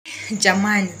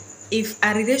Jamani, if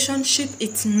a relationship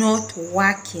it's not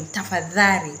working,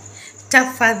 tafadhali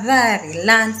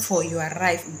learn for your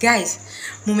life. Guys,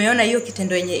 mumeona hiyo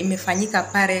kitendo yenye imefanyika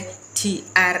pale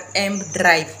TRM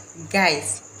drive.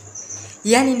 Guys,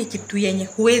 yani ni kitu yenye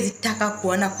huwezi taka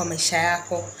kuona kwa maisha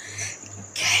yako.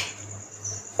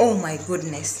 Oh my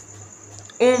goodness.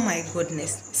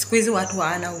 Siku hizi watu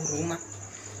hawana huruma.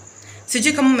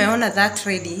 Sijui kama umeona that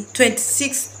lady,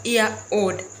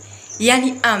 26-year-old.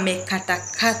 Yani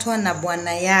amekatakatwa na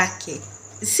bwana yake.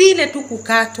 Si ile tu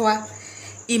kukatwa.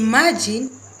 Imagine,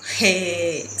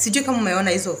 sijui kama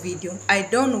umeona hizo video. I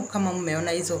don't know kama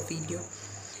umeona hizo video.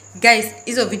 Guys,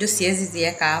 hizo video siwezi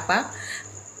ziweka hapa.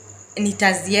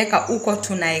 Nitaziweka huko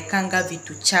tunaekanga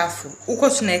vitu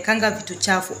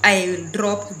chafu. I will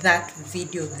drop that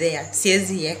video there. Siwezi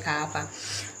ziweka hapa.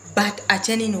 But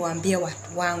acheni niwaambie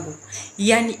watu wangu,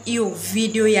 yani hiyo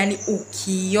video yani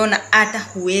ukiona hata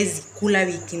huwezi kula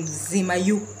wiki mzima.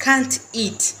 You can't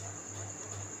eat.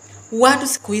 Watu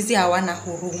siku hizi hawana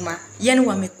huruma. Yani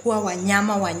wamekuwa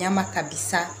wanyama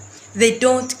kabisa. They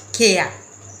don't care.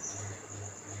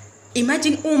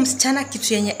 Imagine msichana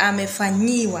kitu yenye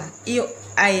amefanyiwa. Hiyo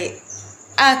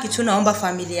kitu naomba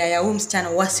familia ya msichana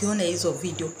wasione hizo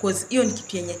video, cause hiyo ni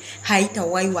kitu yenye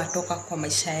haitawahi watoka kwa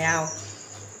maisha yao.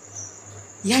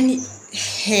 Yani,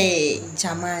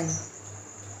 jamani,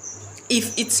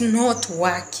 if it's not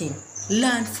working,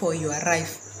 learn for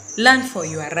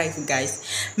your life, guys.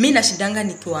 Mimi nashidanga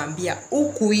nikiwaambia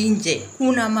huku nje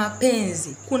kuna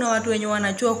mapenzi, kuna watu wenye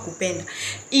wanajua kupenda.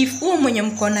 If mwenye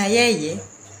mkona yeye,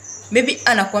 maybe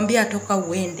anakuambia toka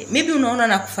uende, maybe unaona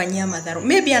anakufanyia madhara,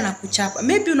 maybe anakuchapa,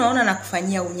 maybe unaona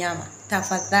anakufanyia unyama,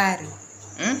 tafadhali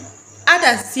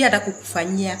hata si hata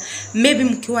kukufanyia, maybe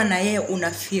mkiwa na yeye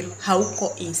unafeel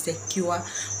hauko insecure,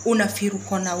 unafeel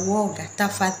uko na woga,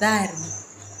 tafadhali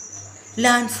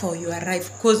learn for your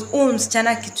life, cause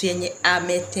msichana kitu yenye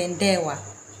ametendewa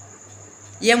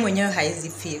yeye mwenyewe haizi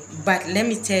feel. But let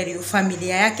me tell you,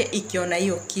 familia yake ikiona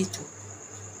hiyo kitu,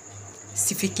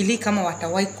 sifikiri kama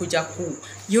watawahi kuja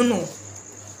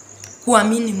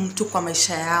kuamini mtu kwa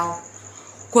maisha yao.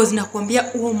 Cause nakwambia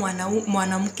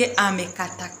mwanamke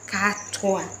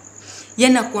amekatakatwa.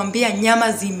 Yeye nakwambia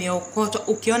nyama zimeokotwa.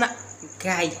 Ukiona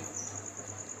guy,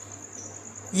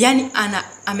 yani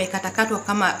amekatakatwa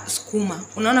kama sukuma.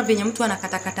 Unaona venye mtu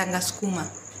anakatakatanga sukuma?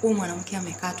 Mwanamke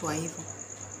amekatwa hivyo.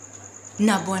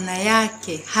 Na bwana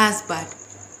yake, husband,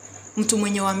 mtu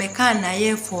mwenye wamekaa na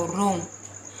yeye for long,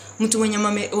 mtu mwenye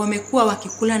wamekuwa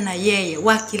wakikula na yeye,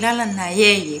 wakilala na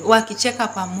yeye, wakicheka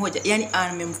pamoja, yani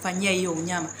amemfanyia hiyo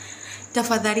unyama.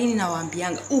 Tafadhalini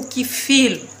nawaambianga,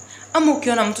 ukifeel ama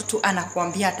ukiona mtu tu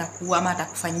anakuambia atakuwa ama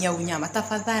atakufanyia unyama,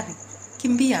 tafadhali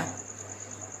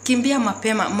kimbia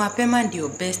mapema ndio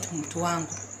best mtu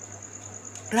wangu.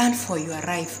 Learn for your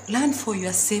life, learn for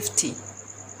your safety,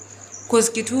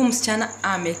 cause kitu msichana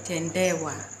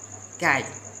ametendewa, guys.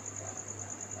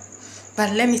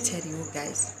 But let me tell you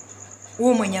guys,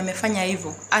 mwenye amefanya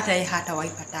hivyo hata yeye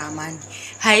hatawaipata amani.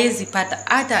 Haezi pata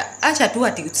hata acha tu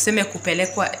ati tuseme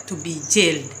kupelekwa to be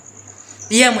jailed.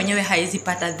 Yeye mwenyewe haezi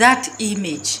pata that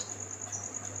image.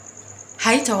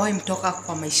 Haitawahi mtoka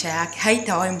kwa maisha yake,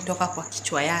 haitawahi mtoka kwa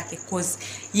kichwa yake, cause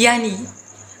yani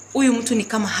huyu mtu ni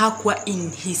kama hakuwa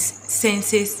in his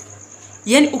senses.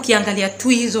 Yani ukiangalia tu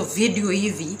hizo video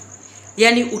hivi,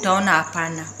 yani utaona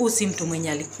hapana, si mtu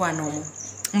mwenye alikuwa normal.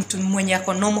 Mtu mwenye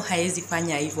ako normal haezi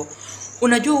fanya hivyo.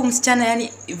 Unajua msichana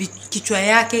yani kichwa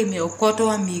yake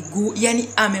imeokotwa, miguu yani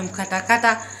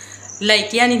amemkatakata,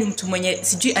 like yani ni mtu mwenye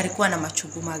sijui alikuwa na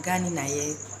machuguma gani na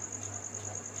yeye.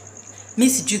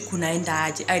 Mimi sijui kunaenda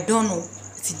aje, I don't know,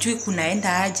 sijui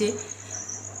kunaenda aje.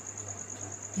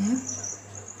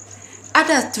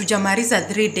 Hata tujamaliza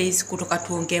 3 days kutoka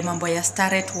tuongee mambo ya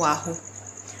Starlet Wahu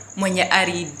mwenye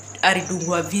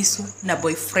alidungwa visu na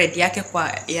boyfriend yake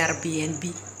kwa Airbnb,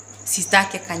 sister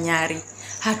yake Kanyari.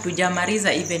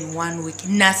 Hatujamaliza even 1 week,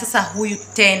 na sasa huyu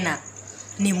tena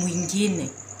ni mwingine.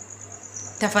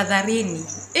 Tafadhalini,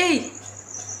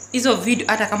 hizo video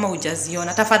hata kama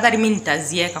hujaziona, tafadhali mimi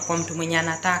nitaziweka kwa mtu mwenye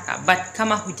anataka, but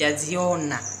kama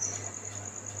hujaziona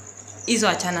hizo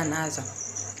achana nazo.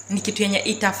 Ni kitu yenye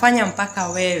itafanya mpaka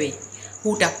wewe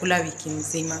hutakula wiki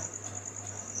mzima.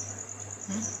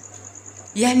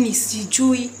 Yani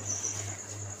sijui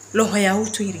roho ya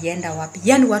utu ilienda wapi.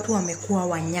 Yani watu wamekuwa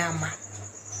wanyama.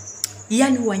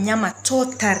 Yani wanyama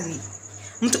totally.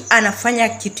 Mtu anafanya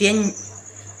kitu yenye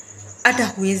hata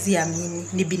huwezi amini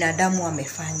ni binadamu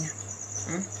amefanya.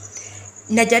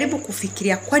 Najaribu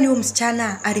kufikiria, kwani huyo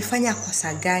msichana alifanya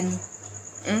kosa gani?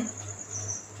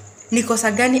 Ni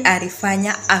kosa gani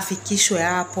alifanya afikishwe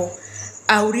hapo,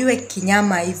 auriwe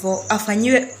kinyama hivyo,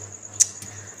 afanyiwe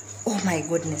my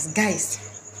goodness guys,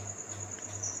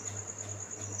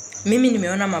 mimi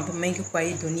nimeona mambo mengi kwa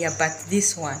hii dunia, but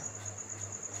this one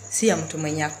si ya mtu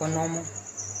mwenye ako normal.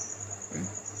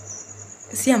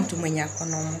 Si ya mtu mwenye ako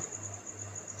normal.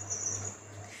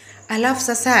 Alafu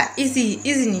sasa hizi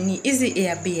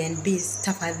Airbnbs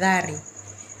tafadhali,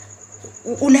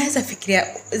 unaweza fikiria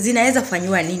zinaweza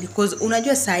fanywa nini? Because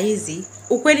unajua saa hizi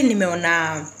ukweli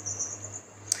nimeona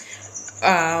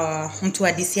mtu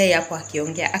wa DCI hapo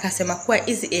akiongea akasema kuwa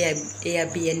hizi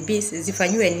Airbnbs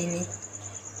zifanywe nini?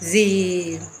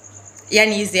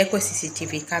 Yani hizi eko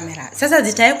CCTV camera. Sasa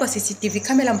zitawekwa CCTV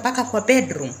camera mpaka kwa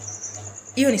bedroom?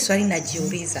 Hiyo ni swali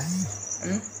najiuliza.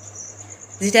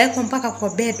 Zitawekwa mpaka kwa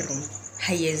bedroom?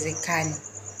 Haiwezekani.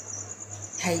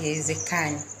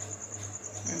 Haiwezekani.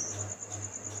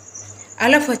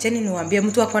 Alafu acheni niwaambie,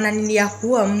 mtu akona nini ya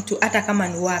kuua mtu hata kama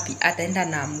ni wapi ataenda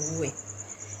na amuue.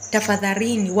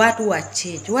 Tafadhalini watu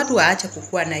wacheje, watu waache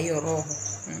kukua na hiyo roho.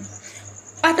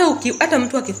 Hata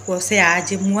mtu akikukosea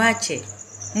aje,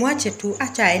 muache tu,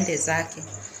 acha aende zake.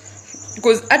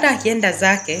 Because hata akienda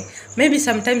zake, maybe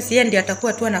sometimes yeye ndiye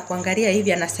atakuwa tu anakuangalia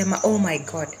hivi anasema oh my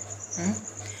god.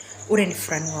 Ule ni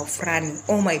fulani wa fulani.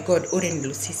 Oh my god, ule ni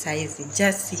Lucy saizi.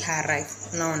 Just see her life.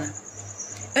 Unaona?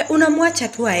 Unamwacha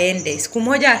tu aende. Siku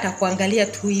moja atakuangalia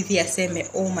tu hivi aseme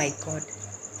oh my god.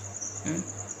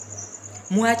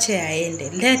 Muache aende.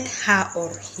 Let her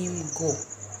or him go.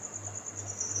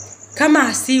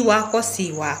 Kama si wako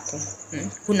si wako.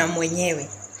 Kuna mwenyewe.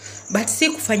 But si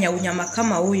kufanya unyama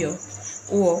kama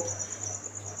huo.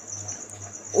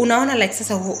 Unaona like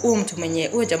sasa huo mtu mwenye,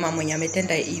 huo jamaa mwenye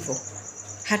ametenda hivyo,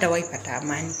 hata waipata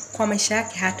amani kwa maisha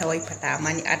yake, hata waipata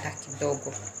amani hata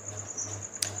kidogo.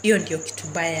 Hiyo ndio kitu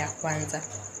baya ya kwanza.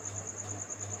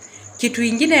 Kitu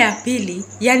ingine ya pili,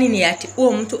 yani ni ati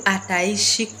huo mtu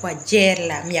ataishi kwa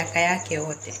jela miaka yake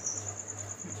yote.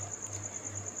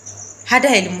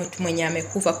 Hata ile mtu mwenye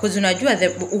amekufa, kwa unajua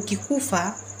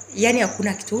ukikufa yani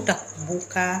hakuna kitu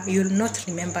utakumbuka, you'll not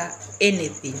remember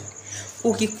anything.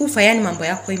 Ukikufa yani mambo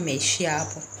yako imeishia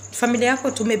hapo. Familia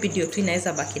yako tu maybe ndio tu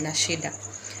inaweza baki na shida,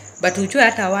 but ujue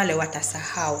hata wale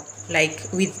watasahau. Like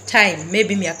with time,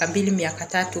 maybe miaka 2 miaka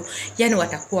 3, yani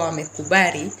watakuwa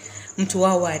wamekubali mtu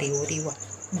wao aliuliwa.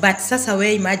 But sasa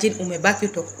we imagine umebaki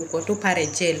uko tu pale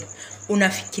jail,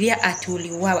 unafikiria ati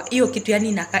uliuawa. Hiyo kitu yani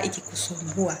inakaa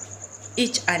ikikusumbua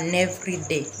each and every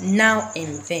day, now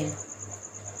and then.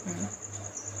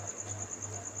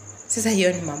 Sasa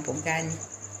hiyo ni mambo gani?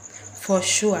 For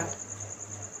sure,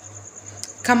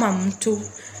 kama mtu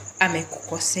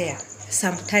amekukosea,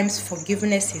 sometimes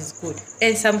forgiveness is good.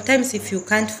 And sometimes if you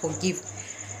can't forgive,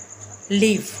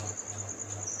 leave.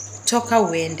 Toka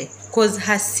uende. Cause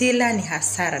hasila ni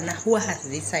hasara na huwa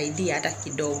hazisaidia hata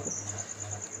kidogo.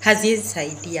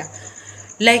 Hazisaidia.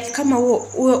 Like kama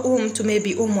huo mtu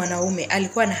maybe huo mwanaume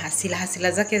alikuwa na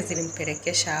hasila zake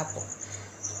zilimpelekesha hapo.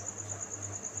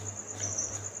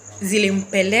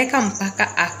 Zilimpeleka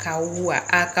mpaka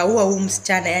akaua huyu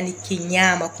msichana, yani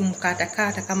kinyama, kumkata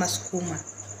kama sukuma.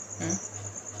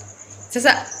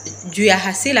 Sasa juu ya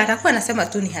hasila atakuwa anasema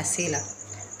tu ni hasila.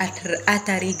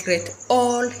 Ata regret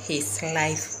all his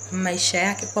life.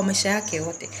 Kwa maisha yake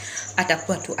yote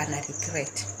atakuwa tu ana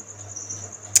regret.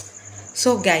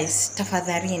 So guys,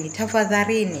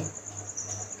 tafadhalini,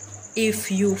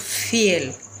 if you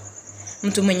feel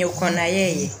mtu mwenye uko na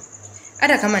yeye,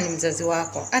 hata kama ni mzazi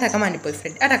wako, hata kama ni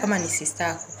boyfriend, hata kama ni sister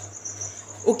yako,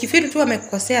 ukifeel tu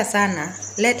amekukosea sana,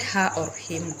 let her or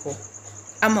him go.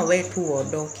 Ama wewe tu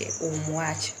uondoke,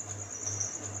 umwache.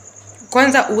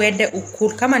 Kwanza uende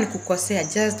ukul, kama ni kukosea,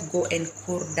 just go and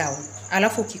cool down.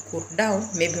 Alafu ukicool down,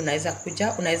 maybe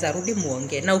unaweza rudi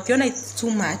muongee. Na ukiona it's too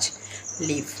much,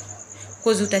 leave.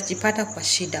 Because utajipata kwa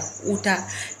shida.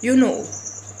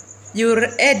 You'll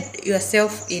add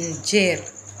yourself in jail.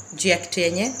 Juu ya kitu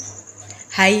yenye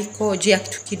haiko, juu ya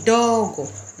kitu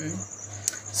kidogo.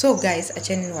 So guys,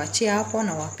 acheni niwaachie hapo,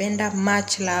 na wapenda,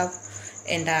 much love,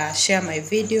 and share my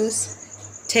videos.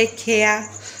 Take care.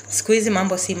 Siku hizi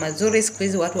mambo si mazuri, siku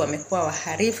hizi watu wamekuwa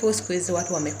waharifu, siku hizi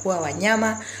watu wamekuwa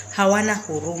wanyama, hawana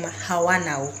huruma,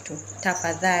 hawana utu.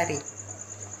 Tafadhali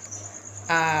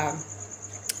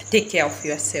take care of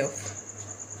yourself.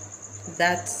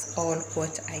 That's all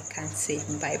what I can say.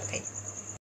 Bye bye.